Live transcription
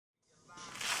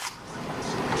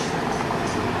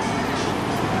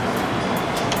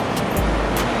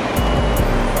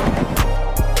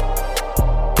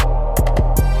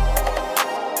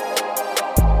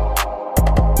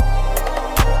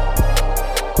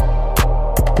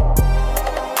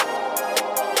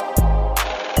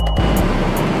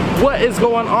What is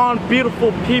going on,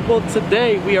 beautiful people?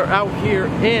 Today we are out here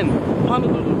in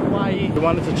Honolulu, Hawaii. We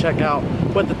wanted to check out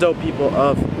what the dope people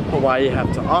of Hawaii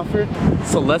have to offer.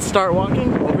 So let's start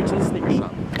walking over to the sneaker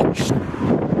shop.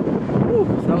 Woo,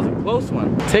 that was a close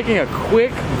one. Taking a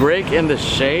quick break in the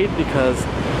shade because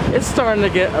it's starting to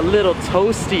get a little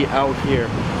toasty out here.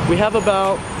 We have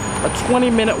about a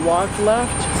 20-minute walk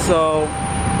left, so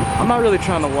I'm not really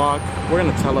trying to walk. We're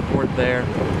gonna teleport there.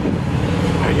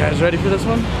 Are you guys ready for this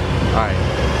one? All right,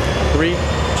 3,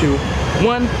 2,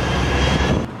 1.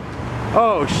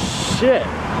 Oh shit.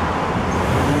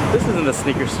 This isn't a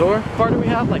sneaker store. How far do we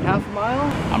have? Like half a mile?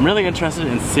 I'm really interested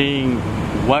in seeing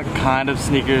what kind of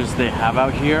sneakers they have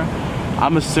out here.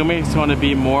 I'm assuming it's going to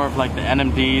be more of like the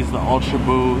NMDs, the Ultra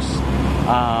Boosts.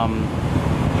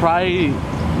 Probably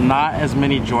not as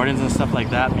many Jordans and stuff like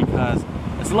that because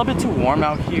it's a little bit too warm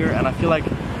out here and I feel like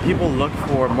people look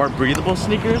for more breathable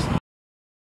sneakers.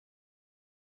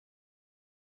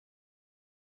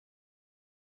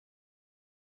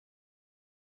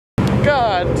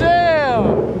 God damn!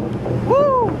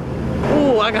 Woo!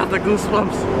 Ooh, I got the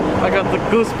goosebumps. I got the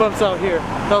goosebumps out here.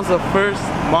 That was the first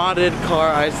modded car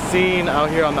I've seen out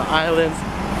here on the islands.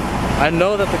 I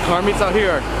know that the car meets out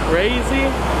here are crazy,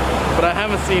 but I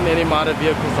haven't seen any modded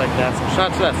vehicles like that. So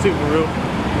shout out to that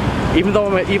Subaru. Even though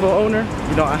I'm an evil owner,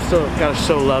 you know, I still gotta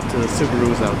show love to the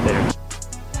Subarus out there.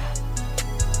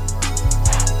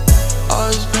 All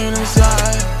this pain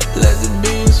inside, let the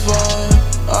beams fall.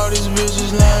 All these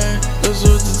bitches lying, that's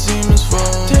what the team is for.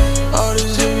 All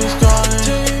these niggas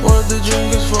calling, what the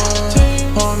drink is for.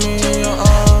 Hold me in your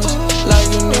arms, like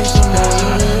you need some more.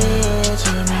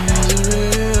 Tell me, is it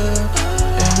real?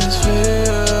 In this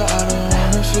fear, I don't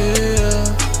wanna feel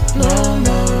no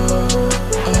more.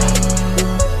 Is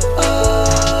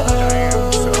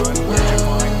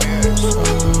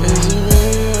it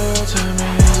real? Tell me,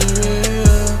 is it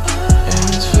real? In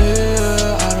this fear,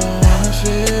 I don't wanna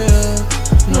feel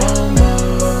no more.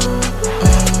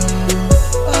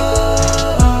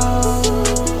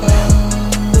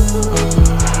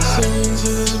 Singing to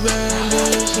this bad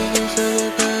bitch, she can feel the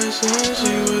passion.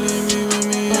 She wouldn't be with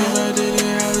me if I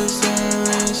didn't have the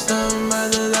silence. Something about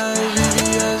the life,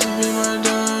 GPS would be my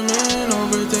diamond.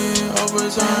 Overthinking, over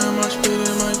time, I spit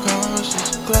in my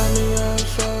conscience. Clap me up,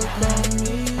 fuck on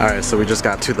me. Alright, so we just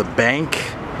got to the bank.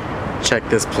 Check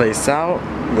this place out.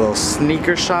 Little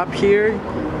sneaker shop here.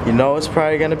 You know it's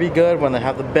probably gonna be good when they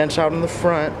have the bench out in the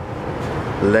front.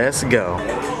 Let's go.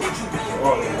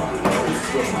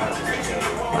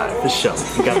 Alright, for sure.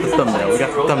 We got the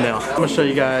thumbnail. I'm gonna show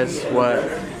you guys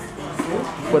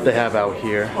what they have out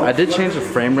here. I did change the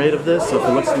frame rate of this, so if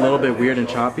it looks a little bit weird and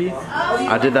choppy,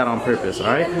 I did that on purpose,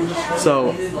 alright?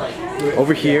 So,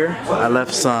 over here, I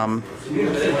left some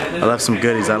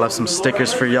goodies. I left some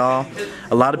stickers for y'all.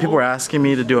 A lot of people were asking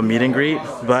me to do a meet and greet,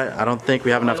 but I don't think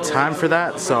we have enough time for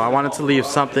that, so I wanted to leave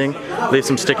some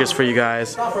stickers for you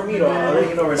guys.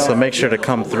 So make sure to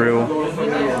come through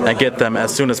and get them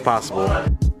as soon as possible.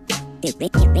 It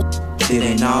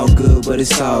ain't all good, but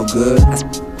it's all good.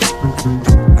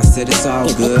 I said it's all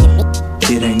good.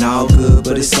 It ain't all good,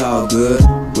 but it's all good.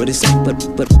 But it's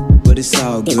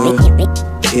all good.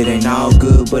 It ain't all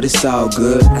good, but it's all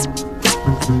good.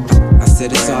 I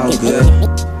said it's all good.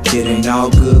 It ain't all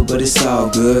good, but it's all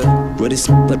good. But it's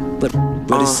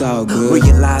all good.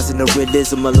 Realizing the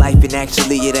realism of life, and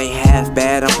actually it ain't half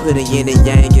bad. I'm putting yin and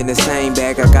yang in the same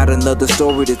bag. I got another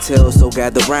story to tell, so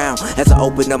gather round as I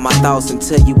open up my thoughts and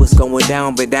tell you what's going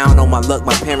down. Been down on my luck,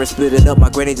 my parents split it up. My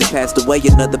granny just passed away,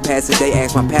 another passing day.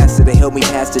 Asked my pastor to help me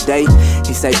pass the day.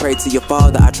 He say pray to your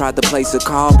father. I tried to place a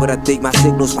call, but I think my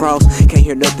signal's crossed. Can't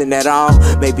hear nothing at all.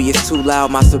 Maybe it's too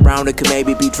loud. My surrounding could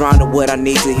maybe be drawn to what I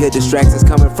need to hear. Distractions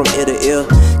coming from ear to ear.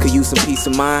 Could use some peace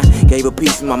of mind. Gave a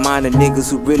piece of my mind to niggas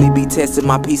who really be testing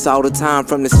my peace all the time.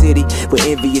 From the city with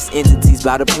envious entities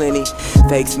by the plenty.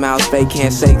 Fake smiles, fake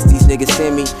handshakes, these niggas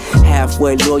send me.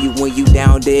 Halfway loyal when you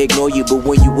down, they ignore you. But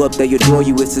when you up, they adore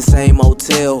you. It's the same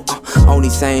hotel, only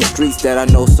same streets that I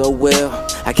know so well.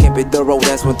 I kept it thorough,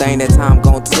 that's one thing that time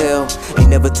gon' tell. Ain't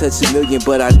never touched $1 million,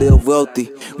 but I live wealthy.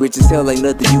 Rich as hell, ain't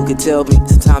nothing you can tell me.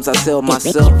 Sometimes I tell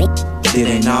myself, it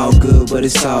ain't all good, but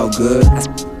it's all good.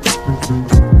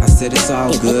 I said it's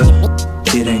all good.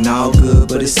 It ain't all good,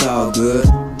 but it's all good.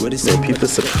 What is it? Pizza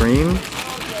Supreme.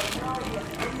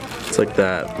 It's like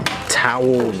that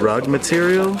towel rug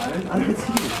material.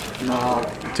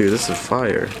 Dude, this is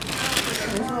fire.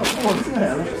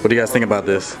 What do you guys think about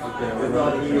this?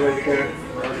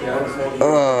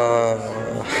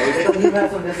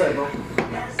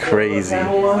 Crazy.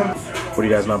 What do you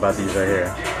guys know about these right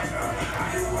here?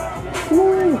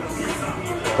 Woo.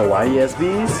 Hawaii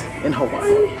SBs in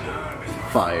Hawaii.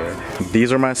 fire.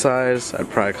 These are my size. I'd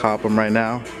probably cop them right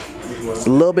now. It's a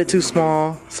little bit too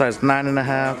small, size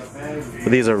 9.5,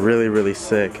 but these are really, really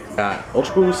sick. Got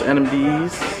Ultra Boost,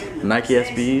 NMDs, Nike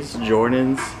SBs,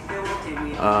 Jordans,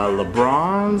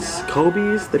 LeBrons,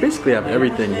 Kobe's. They basically have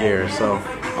everything here, so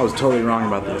I was totally wrong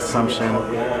about the assumption.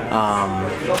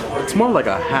 It's more like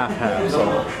a half-half.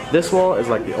 So this wall is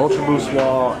like the Ultra Boost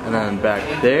wall, and then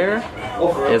back there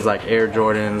is like Air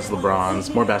Jordans,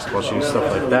 LeBrons, more basketball shoes,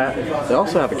 stuff like that. They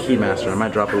also have a Keymaster. I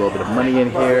might drop a little bit of money in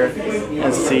here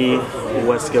and see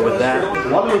what's good with that.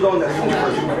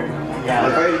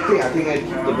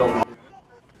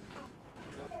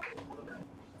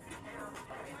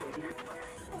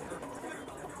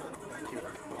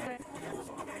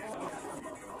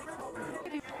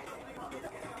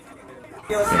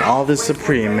 And all this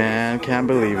Supreme, man, can't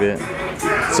believe it.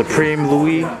 Supreme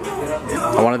Louis.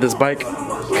 I wanted this bike,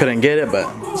 couldn't get it, but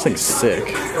this thing's sick.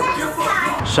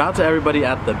 Shout out to everybody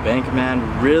at the bank,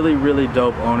 man. Really, really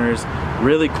dope owners,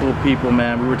 really cool people,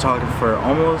 man. We were talking for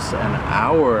almost an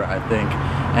hour, I think,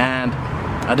 and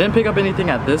I didn't pick up anything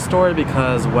at this store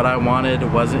because what I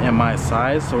wanted wasn't in my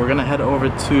size. So we're gonna head over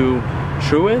to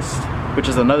Truist, which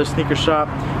is another sneaker shop.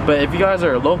 But if you guys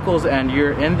are locals and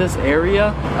you're in this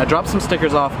area, I dropped some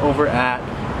stickers off over at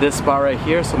this spot right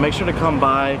here, so make sure to come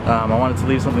by. I wanted to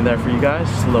leave something there for you guys,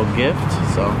 just a little gift.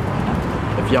 So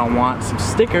if y'all want some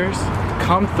stickers,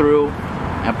 come through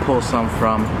and pull some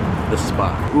from the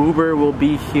spot. Uber will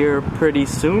be here pretty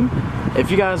soon. If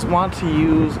you guys want to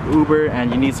use Uber and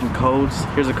you need some codes,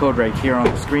 here's a code right here on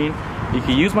the screen. You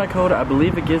can use my code. I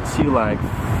believe it gets you like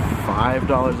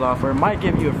 $5 off, or it might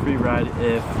give you a free ride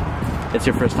if it's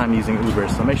your first time using Uber.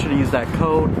 So make sure to use that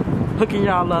code. Hooking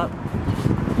y'all up.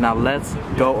 Now let's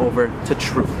go over to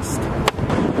Truist.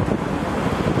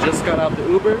 Just got out the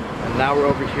Uber and now we're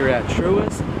over here at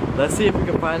Truist. Let's see if we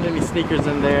can find any sneakers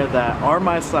in there that are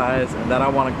my size and that I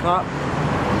want to cop.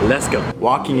 Let's go.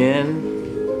 Walking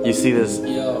in, you see this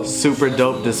super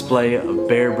dope display of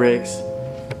Bear Bricks.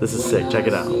 This is sick, check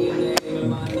it out.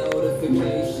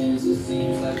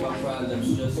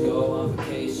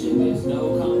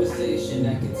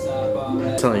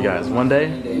 I'm telling you guys, one day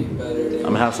I'm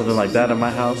gonna have something like that in my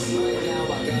house.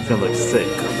 It's gonna look sick.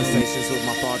 Conversations with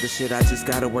my father, shit, I just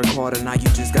gotta work harder. Now you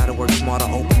just gotta work smarter.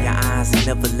 Open your eyes and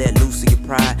never let loose of your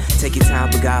pride. Take your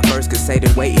time for God first, cause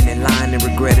Satan waiting in line. And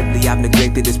regrettably, I've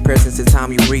neglected his presence. It's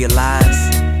time you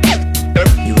realize.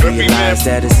 You realize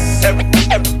that it's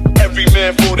every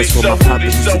man for themselves. That's what my papa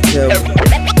used to tell me.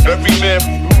 Every man.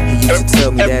 He used to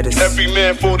tell me that it's every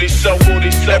man for themselves.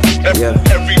 Every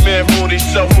man for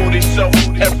themselves.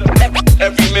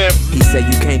 Every man. He said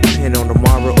you can't depend on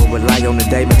tomorrow or rely on the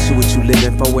day. Make sure what you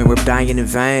living for and we're dying in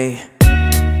vain.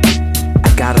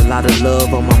 I got a lot of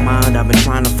love on my mind. I've been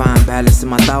trying to find balance in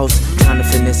my thoughts, trying to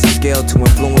finesse the scale to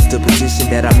influence the position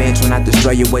that I'm in. Try not to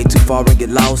stray away too far and get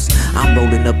lost. I'm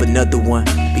rolling up another one,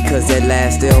 because that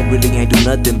last L really ain't do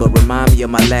nothing but remind me of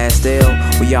my last L.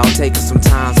 We all taking some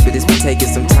time, but it's been taking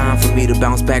some time for me to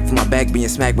bounce back from my back being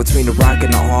smacked between the rock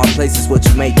and the hard places. What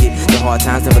you make it. The hard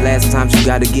times never last. Sometimes you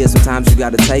gotta give, sometimes you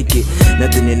gotta take it.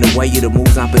 Nothing in the way of the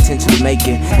moves I'm potentially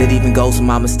making that even goes with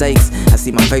my mistakes. I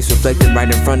see my face reflected right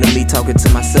in front of me, talking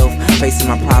to myself, facing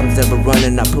my problems, ever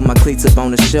running. I put my cleats up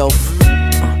on the shelf,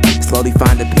 slowly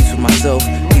finding peace with myself,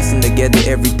 piecing together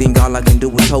everything. All I can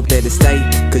do is hope that it stay,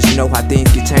 cause you know how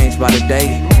things get changed by the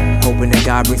day. Hoping that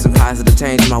God brings some positive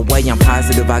change my way. I'm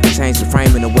positive I can change the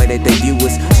frame in the way that they view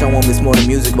us. Show them it's more than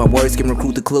music, my words can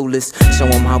recruit the clueless. Show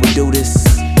them how we do this.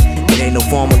 It ain't no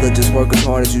formula, just work as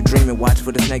hard as you dream and watch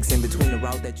for the snakes in between the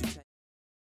route that you take.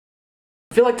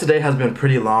 I feel like today has been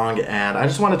pretty long, and I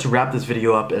just wanted to wrap this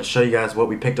video up and show you guys what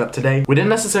we picked up today. We didn't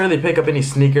necessarily pick up any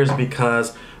sneakers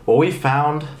because what we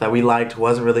found that we liked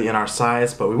wasn't really in our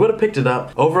size, but we would have picked it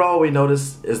up. Overall, we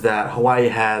noticed is that Hawaii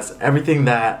has everything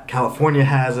that California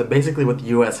has and basically what the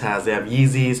US has. They have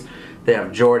Yeezys, they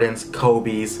have Jordans,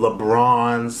 Kobe's,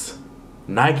 LeBrons,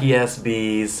 Nike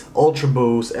SBs, Ultra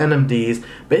Boost, NMDs,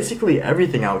 basically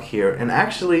everything out here. And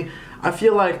actually, I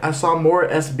feel like I saw more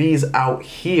SBs out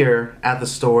here at the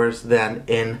stores than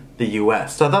in the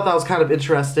US. So I thought that was kind of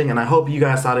interesting, and I hope you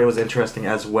guys thought it was interesting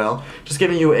as well. Just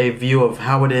giving you a view of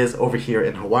how it is over here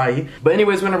in Hawaii. But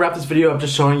anyways, we're gonna wrap this video up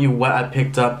just showing you what I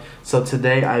picked up. So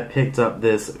today I picked up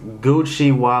this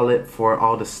Gucci wallet for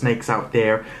all the snakes out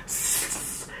there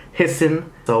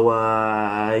hissing. So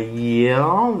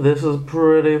yeah, this is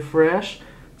pretty fresh.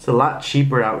 It's a lot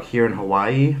cheaper out here in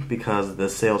Hawaii because of the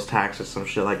sales tax or some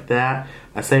shit like that.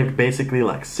 I saved basically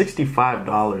like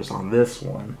 $65 on this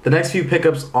one. The next few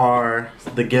pickups are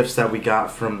the gifts that we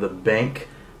got from the bank.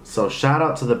 So shout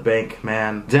out to the bank,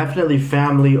 man. Definitely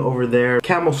family over there.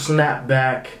 Camel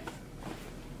snapback.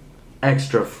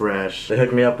 Extra fresh. They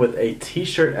hooked me up with a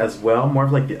t-shirt as well, more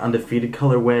of like the undefeated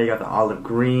colorway. Got the olive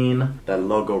green, that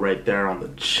logo right there on the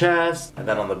chest, and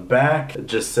then on the back it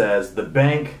just says the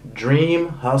bank, dream,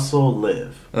 hustle,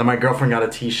 live. And then my girlfriend got a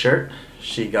t-shirt.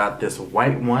 She got this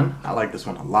white one. I like this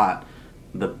one a lot.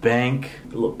 The bank,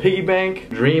 the little piggy bank,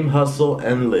 dream, hustle,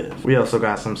 and live. We also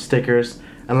got some stickers.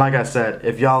 And like I said,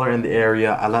 if y'all are in the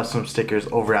area, I left some stickers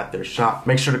over at their shop.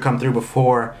 Make sure to come through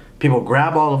before people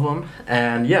grab all of them.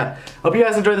 And yeah, hope you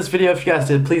guys enjoyed this video. If you guys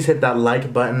did, please hit that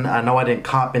like button. I know I didn't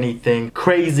cop anything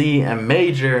crazy and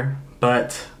major,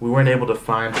 but we weren't able to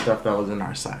find stuff that was in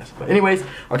our size. But anyways,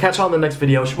 I'll catch y'all in the next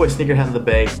video. It's your boy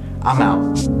SneakerHeadInTheBay. I'm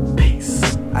out.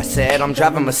 Peace. I said I'm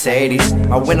driving Mercedes.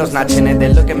 My windows not tinted,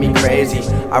 they look at me crazy.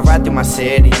 I ride through my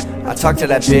city. I talk to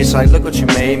that bitch like, look what you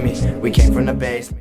made me. We came from the basement.